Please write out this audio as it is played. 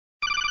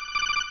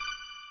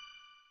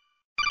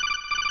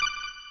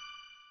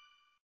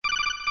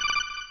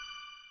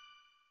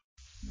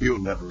You'll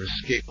never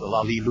escape the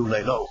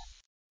Lalilulelo.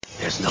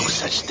 There's no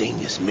such thing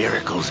as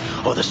miracles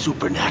or the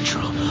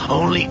supernatural.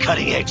 Only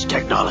cutting-edge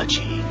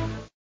technology.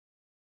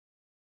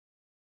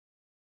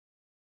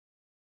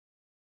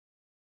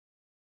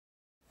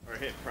 Or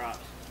hit props.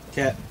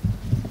 Okay.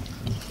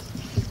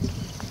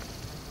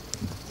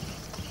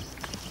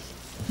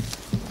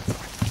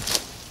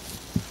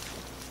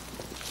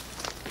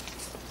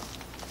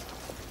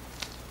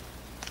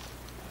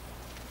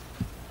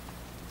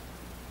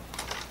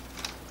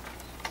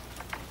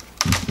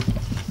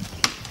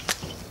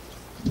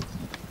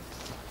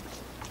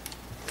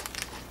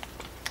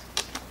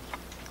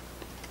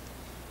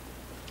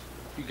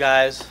 You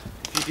guys,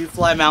 if you do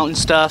fly mountain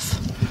stuff,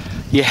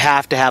 you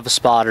have to have a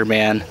spotter,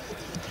 man.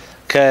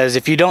 Because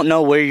if you don't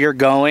know where you're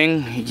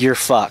going, you're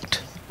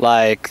fucked.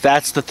 Like,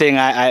 that's the thing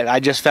I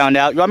just found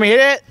out. You want me to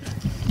hit it?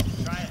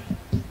 Try it.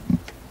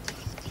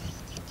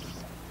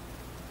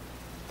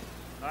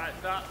 Alright,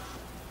 stop.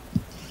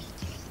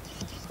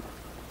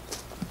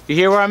 You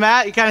hear where I'm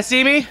at? You kind of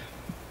see me?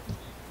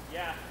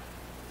 Yeah.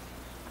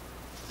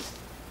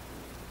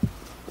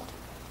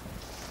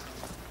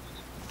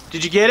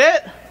 Did you get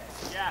it?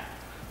 Yeah.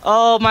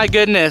 Oh my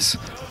goodness.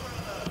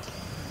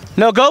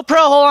 No GoPro,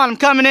 hold on, I'm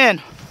coming in.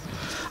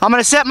 I'm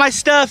gonna set my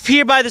stuff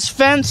here by this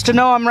fence to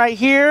know I'm right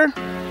here.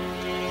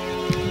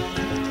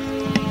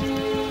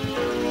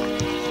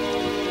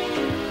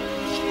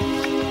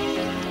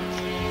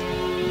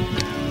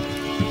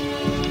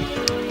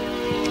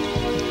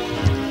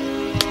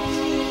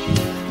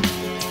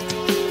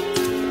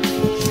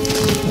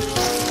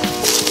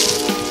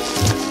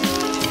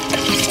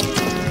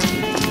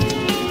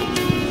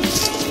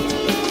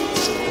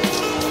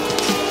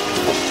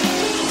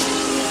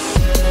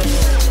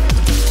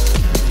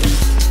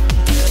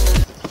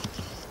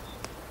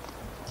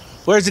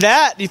 Where's it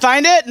at? You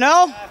find it?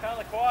 No? I found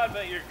the quad,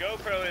 but your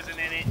GoPro isn't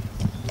in it.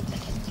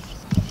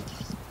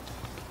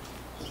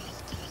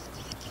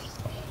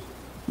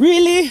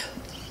 Really?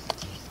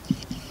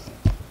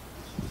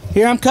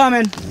 Here, I'm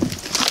coming.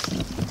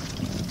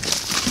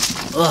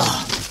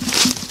 Ugh.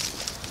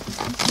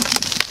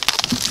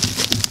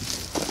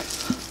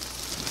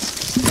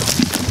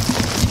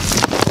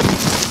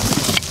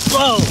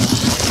 Whoa!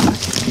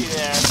 See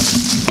there.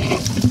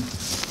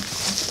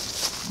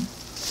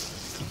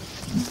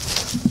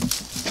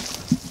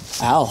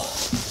 Ow.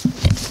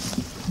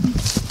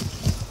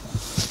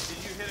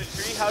 Did you hit a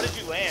tree? How did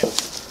you land?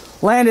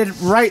 Landed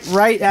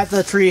right at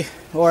the tree,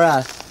 or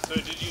So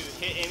did you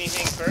hit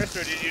anything first,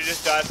 or did you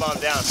just dive bomb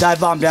down?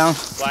 dive bomb down.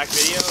 Black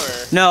video,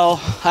 or?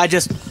 No, I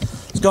just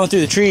was going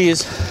through the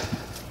trees.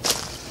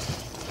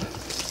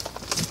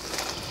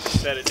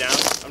 Set it down.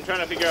 I'm trying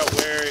to figure out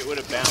where it would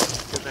have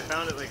bounced, because I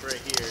found it like right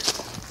here.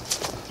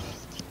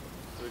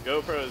 So the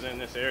GoPro is in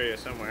this area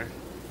somewhere.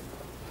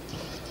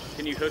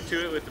 Can you hook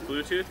to it with the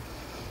Bluetooth?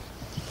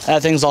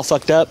 That thing's all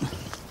fucked up.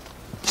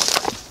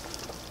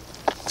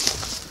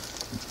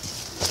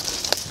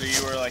 So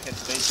you were like at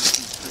spaces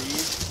through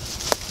trees?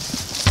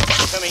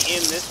 Coming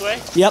in this way?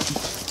 Yep.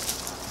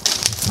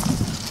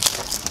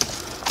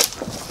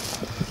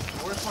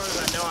 The worst part is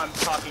I know I'm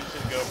talking to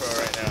the GoPro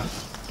right now.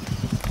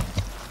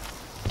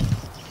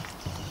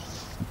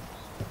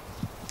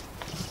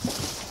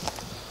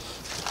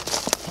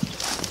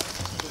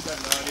 Just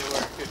have no idea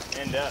where it could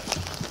end up.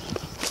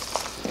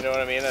 You know what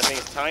I mean? That thing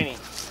is tiny.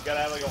 You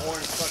gotta have like an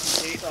orange fucking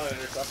case on it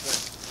or something.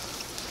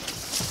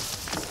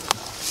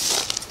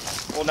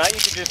 Well, now you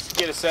could just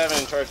get a 7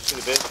 and charge it to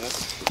the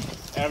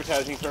business.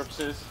 Advertising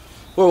purposes.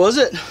 Where was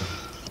it?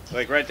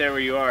 Like right there where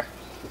you are.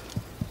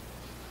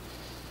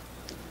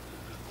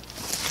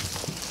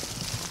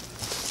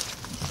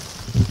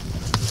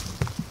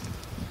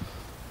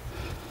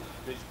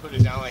 Did you put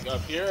it down like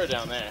up here or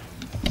down there?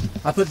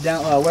 I put it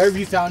down, wherever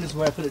you found is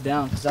where I put it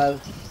down, because I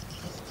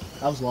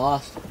was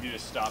lost. You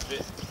just stopped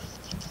it?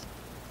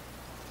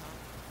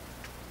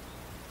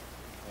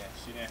 Yeah,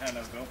 she didn't have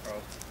no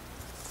GoPro.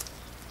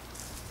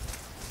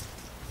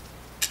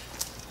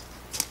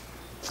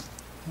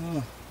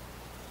 Oh.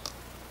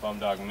 Bum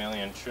dog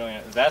million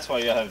trillion. That's why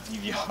you have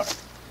DVR.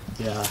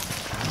 Yeah.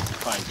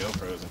 Find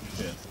GoPros and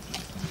shit.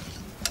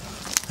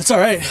 That's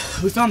alright.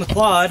 We found the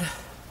quad.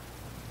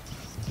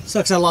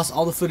 Sucks I lost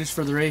all the footage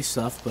for the race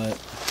stuff, but...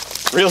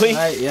 Really?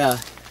 Yeah.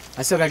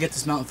 I still gotta get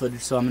this mountain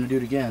footage, so I'm gonna do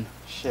it again.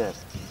 Shit.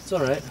 It's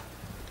alright.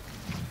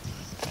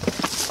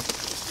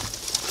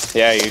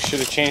 Yeah, you should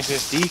have changed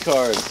SD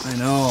card. I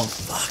know.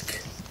 Fuck.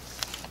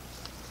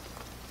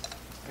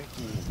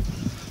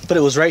 But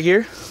it was right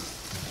here?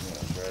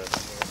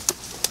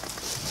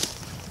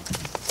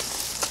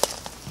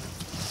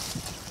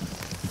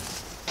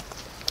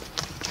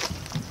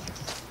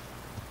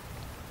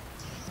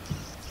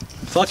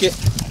 Fuck it.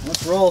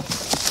 Let's roll.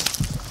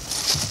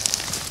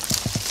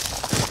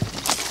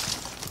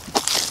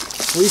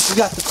 At least we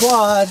got the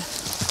quad.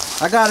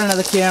 I got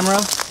another camera.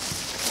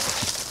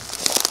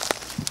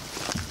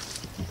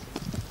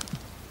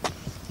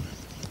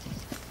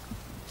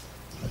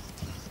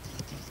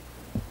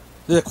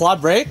 Did the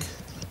quad break?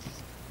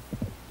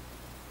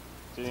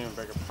 Didn't even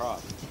break a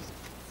prop.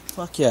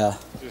 Fuck yeah.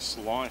 Just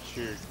launch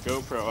your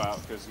GoPro out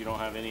because you don't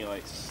have any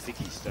like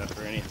sticky stuff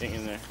or anything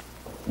in there.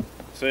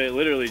 So it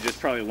literally just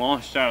probably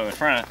launched out of the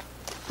front.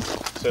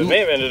 So it may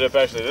have ended up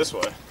actually this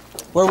way.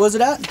 Where was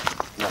it at?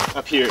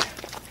 Up here.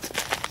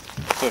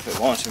 So if it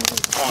launched, it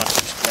would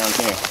launch down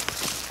here.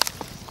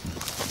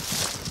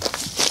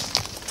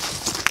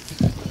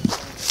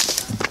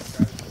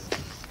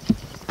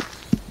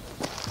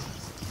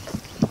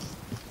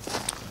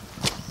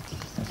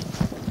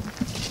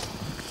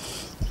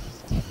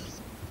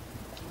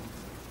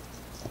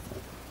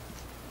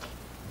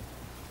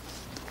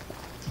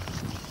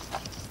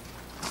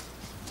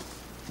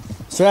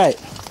 That's right.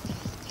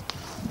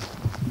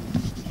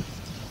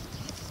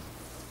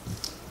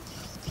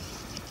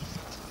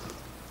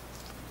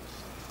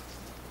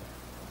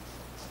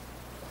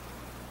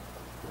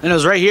 And it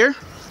was right here?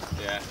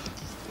 Yeah.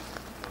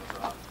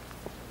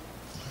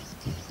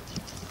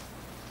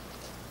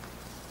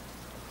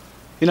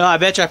 You know, I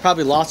bet you I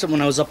probably lost it when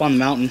I was up on the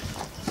mountain.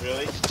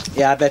 Really?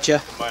 Yeah, I bet you.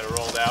 It might have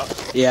rolled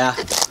out. Yeah.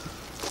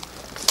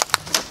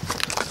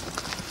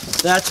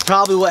 That's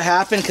probably what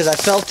happened because I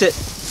felt it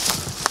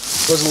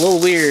was a little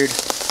weird.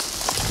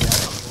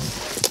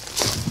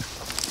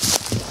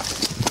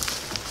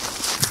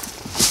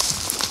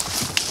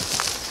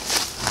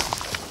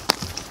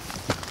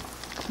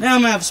 Now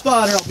I'm gonna have a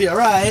spotter, I'll be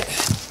alright.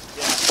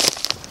 Yeah.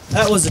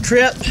 That was a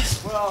trip.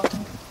 Well, the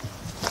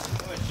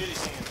only shitty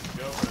thing is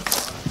the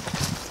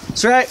GoPro.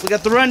 That's right, we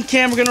got the run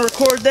cam, we're gonna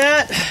record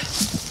that.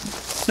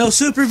 No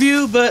super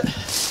view, but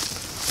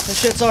that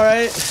shit's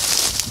alright.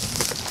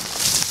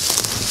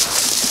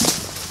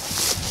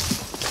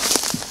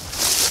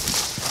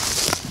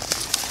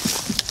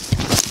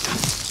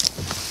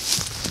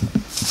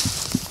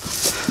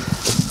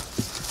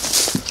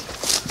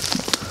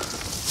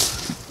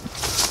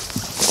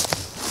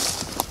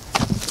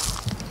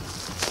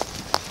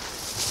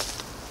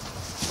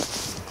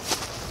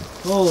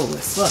 Holy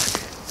fuck.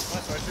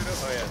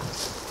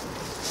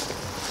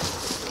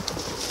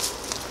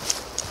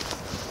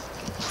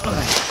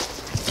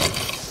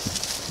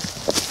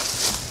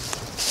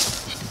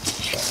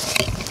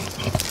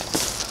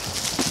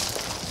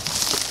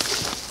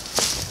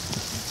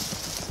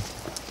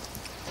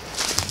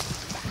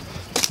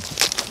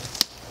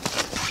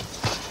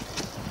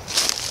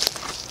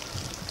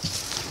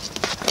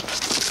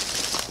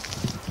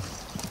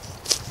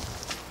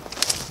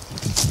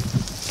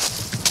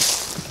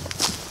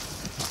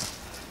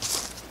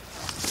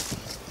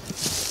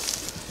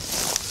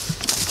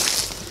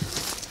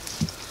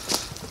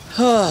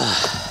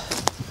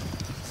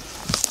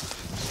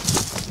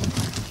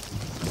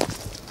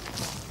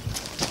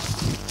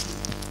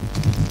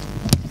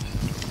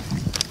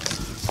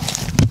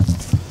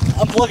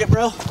 Unplug it,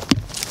 bro.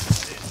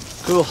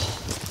 Cool.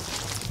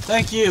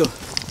 Thank you.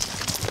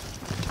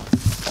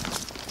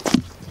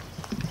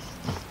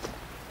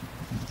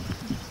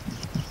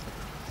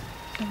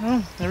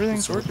 Oh,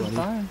 everything's working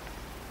fine.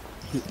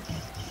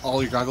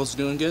 All your goggles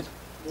doing good?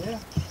 Yeah. It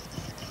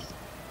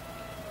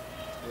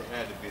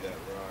had to be that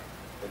rock.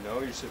 But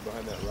no, you sit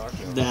behind that rock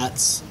now.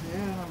 That's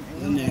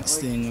the next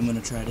thing I'm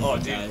gonna try to Oh,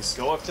 do, dude, guys.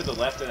 go up to the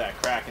left of that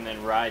crack and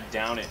then ride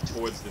down it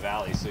towards the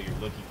valley so you're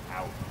looking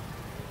out.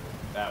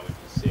 That would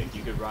be sick.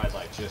 You could ride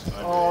like just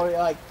under Oh, it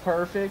like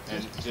perfect.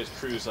 and just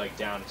cruise like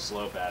down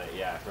slope at it.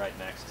 Yeah, right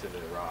next to the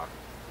rock.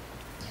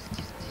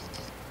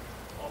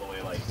 All the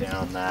way like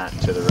down that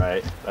to the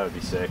right. That would be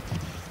sick.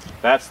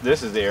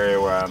 This is the area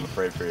where I'm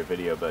afraid for your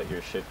video, but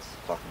your shit's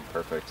fucking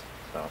perfect.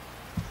 So,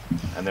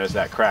 and there's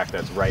that crack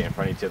that's right in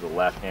front of you to the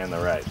left and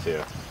the right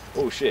too.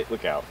 Oh shit!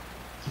 Look out.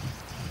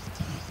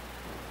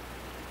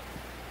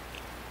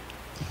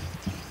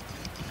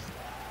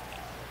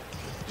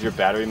 Is your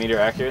battery meter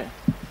accurate?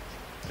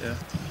 Yeah.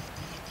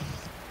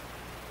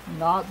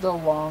 Not the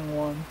long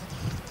one.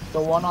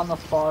 The one on the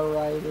far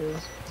right is.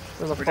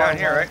 We're down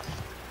here,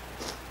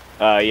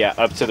 right? Yeah,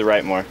 up to the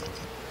right more.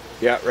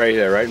 Yeah, right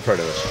there, right in front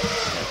of us.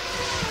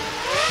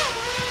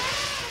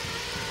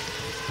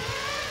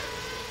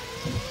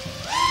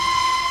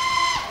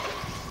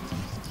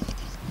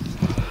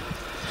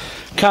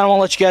 Kind of want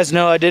to let you guys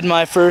know I did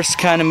my first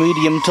kind of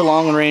medium to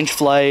long range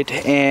flight,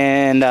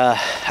 and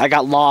I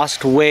got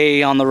lost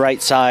way on the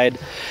right side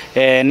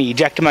and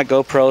ejected my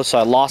GoPro, so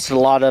I lost a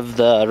lot of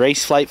the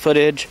race flight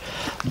footage.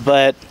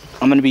 But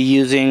I'm going to be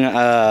using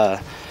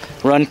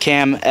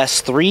RunCam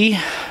S3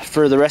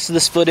 for the rest of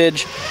this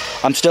footage.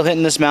 I'm still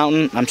hitting this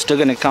mountain. I'm still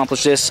going to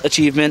accomplish this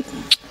achievement.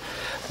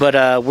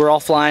 But we're all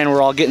flying,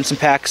 we're all getting some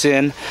packs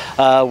in.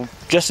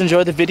 Just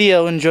enjoy the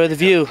video, enjoy the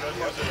view.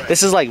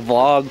 This is like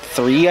vlog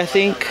 3, I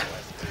think.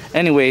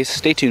 Anyways,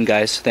 stay tuned,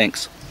 guys.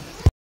 Thanks.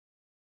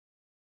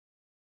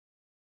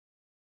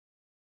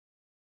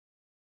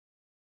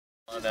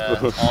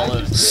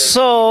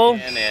 So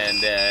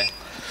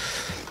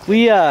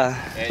we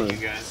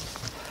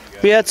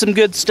had some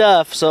good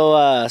stuff.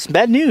 So some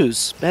bad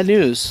news. Bad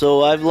news.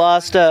 So I've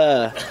lost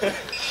GoPro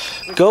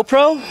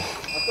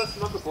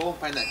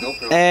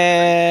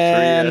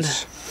and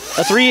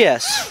a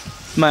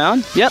 3S. Am I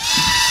on? Yep.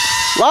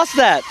 Lost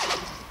that.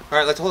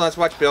 Alright, let's hold on. Let's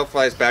watch Bill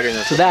fly his battery in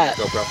So that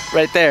GoPro.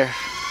 right there.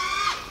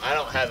 I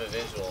don't have a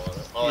visual on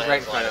it. All He's I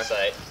right have is in line front of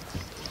sight.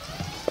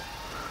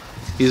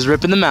 He's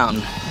ripping the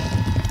mountain.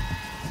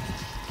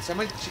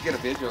 Someone should get a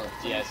visual.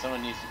 Yeah,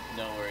 someone needs to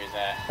know where he's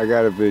at. I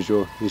got a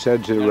visual. He's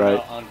headed to the right.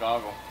 No, on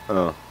goggle.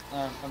 Oh.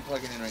 I'm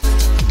plugging in right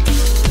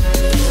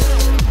now.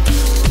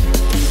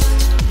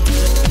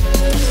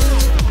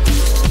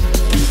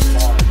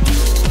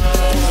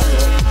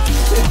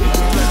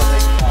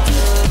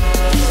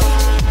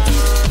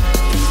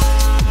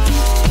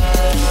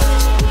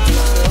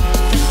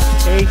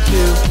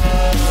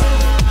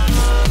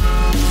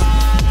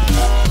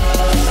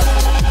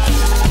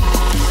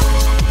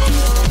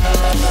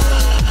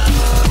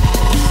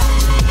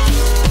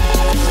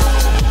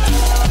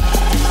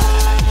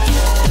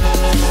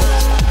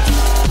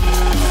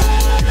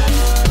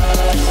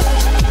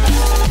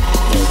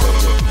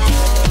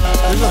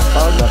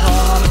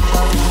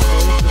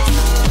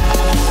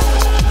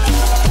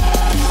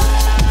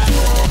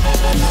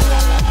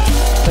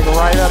 Like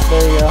right up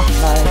there you go.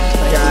 Nice.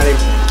 Got him.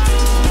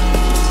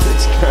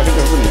 It's kind of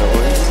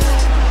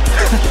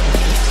annoying.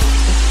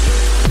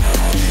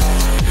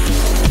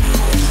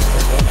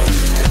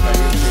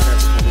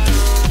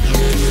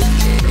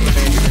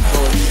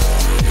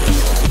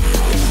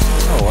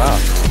 Oh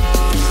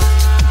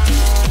wow.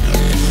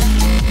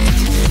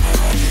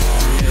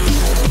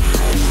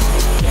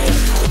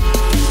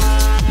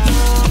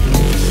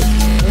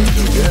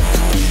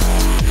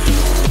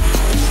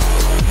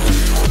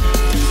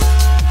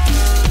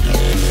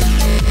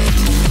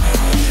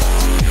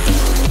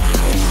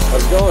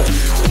 How's it going?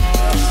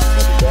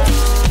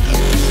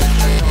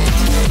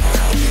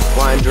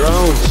 Flying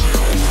drones.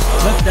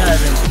 Duck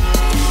diving.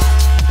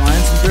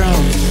 Flying some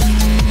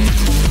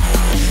drones.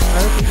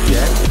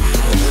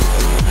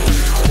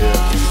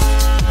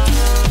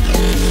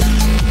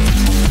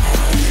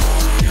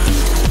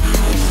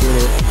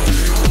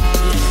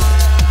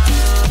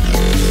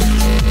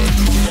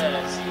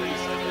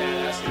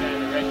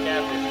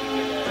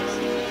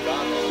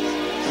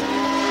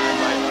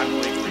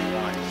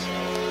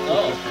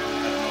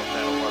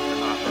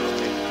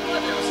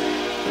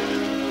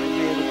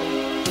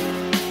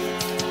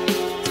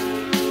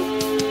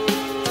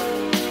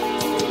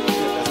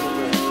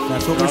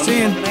 That's what we're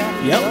seeing.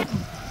 Yep.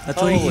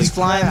 That's what he's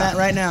flying that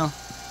right now.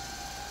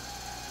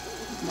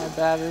 My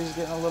battery's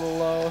getting a little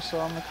low, so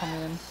I'm gonna come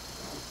in.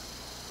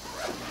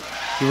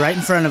 You're right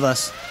in front of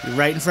us. You're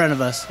right in front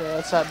of us. Okay,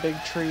 that's that big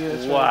tree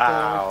that's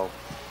Wow.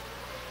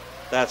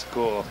 That's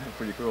cool.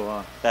 Pretty cool,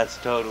 huh? That's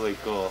totally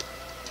cool.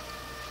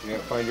 Yeah,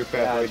 find your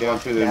pathway down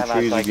through them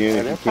trees Like,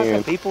 again are if there you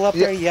fucking can. people up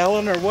there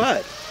yelling or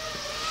what?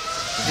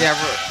 Yeah,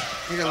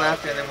 we're to the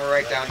left and then we're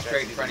right down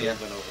straight in front of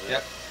you.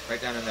 Yep,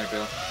 right down in there,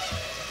 Bill.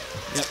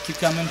 Yep. Keep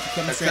coming. Keep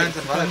coming That's straight. tons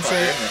of Keep coming motherfucker,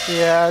 straight. isn't it?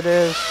 Yeah, it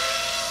is.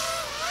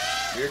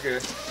 You're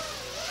good.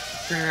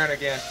 Turn around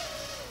again.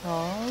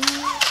 Oh,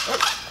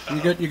 You're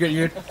good. You're good.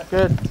 You're good.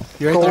 good.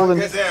 You're right Golden.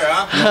 Good there,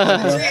 huh?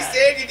 The tree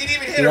saved you. Didn't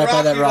even hit You're a right by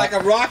rock. that Dude, rock.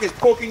 like a rock is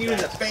poking you in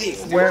the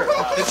face. Dude. Where-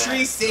 The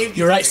tree saved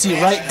you. You're right. See,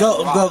 right.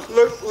 Go. Go.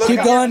 Look Keep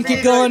at going. your Keep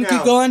feet going. right Keep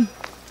now. going.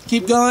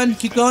 Keep going.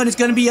 Keep going. It's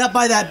gonna be up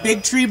by that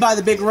big tree by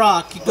the big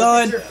rock. Keep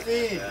going. Look at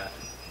your feet.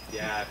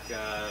 Yeah,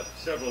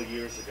 several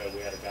years ago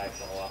we had a guy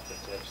fall off the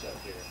cliffs up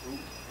here.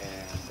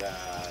 And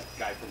a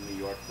guy from New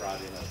York brought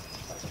in like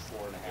a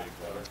 4.5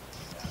 footer.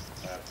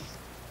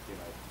 You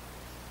know,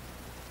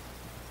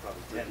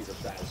 probably tens of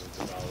thousands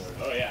of dollars.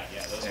 Oh yeah,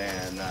 yeah. Those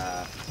And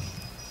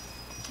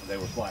they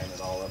were flying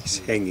it all up. It's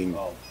through- hanging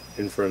all-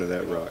 in front of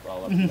that rock.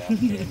 all up in that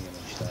canyon and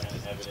stuff. kind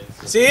of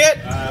evidence. See it?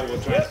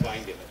 We'll try to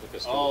find him. It took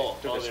us Oh,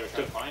 took us- they were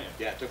trying to find him.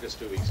 Yeah, it took us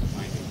 2 weeks to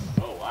find him.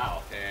 Oh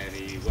wow. And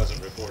he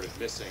wasn't reported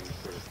missing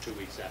for 2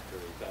 weeks after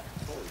he left.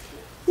 Holy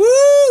shit.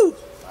 Woo!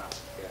 Wow.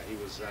 Yeah, he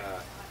was,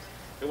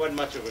 there wasn't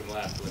much of him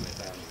left when they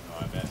found him. No,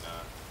 I bet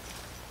not.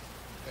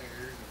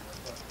 Bears and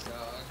the fucking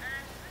dog.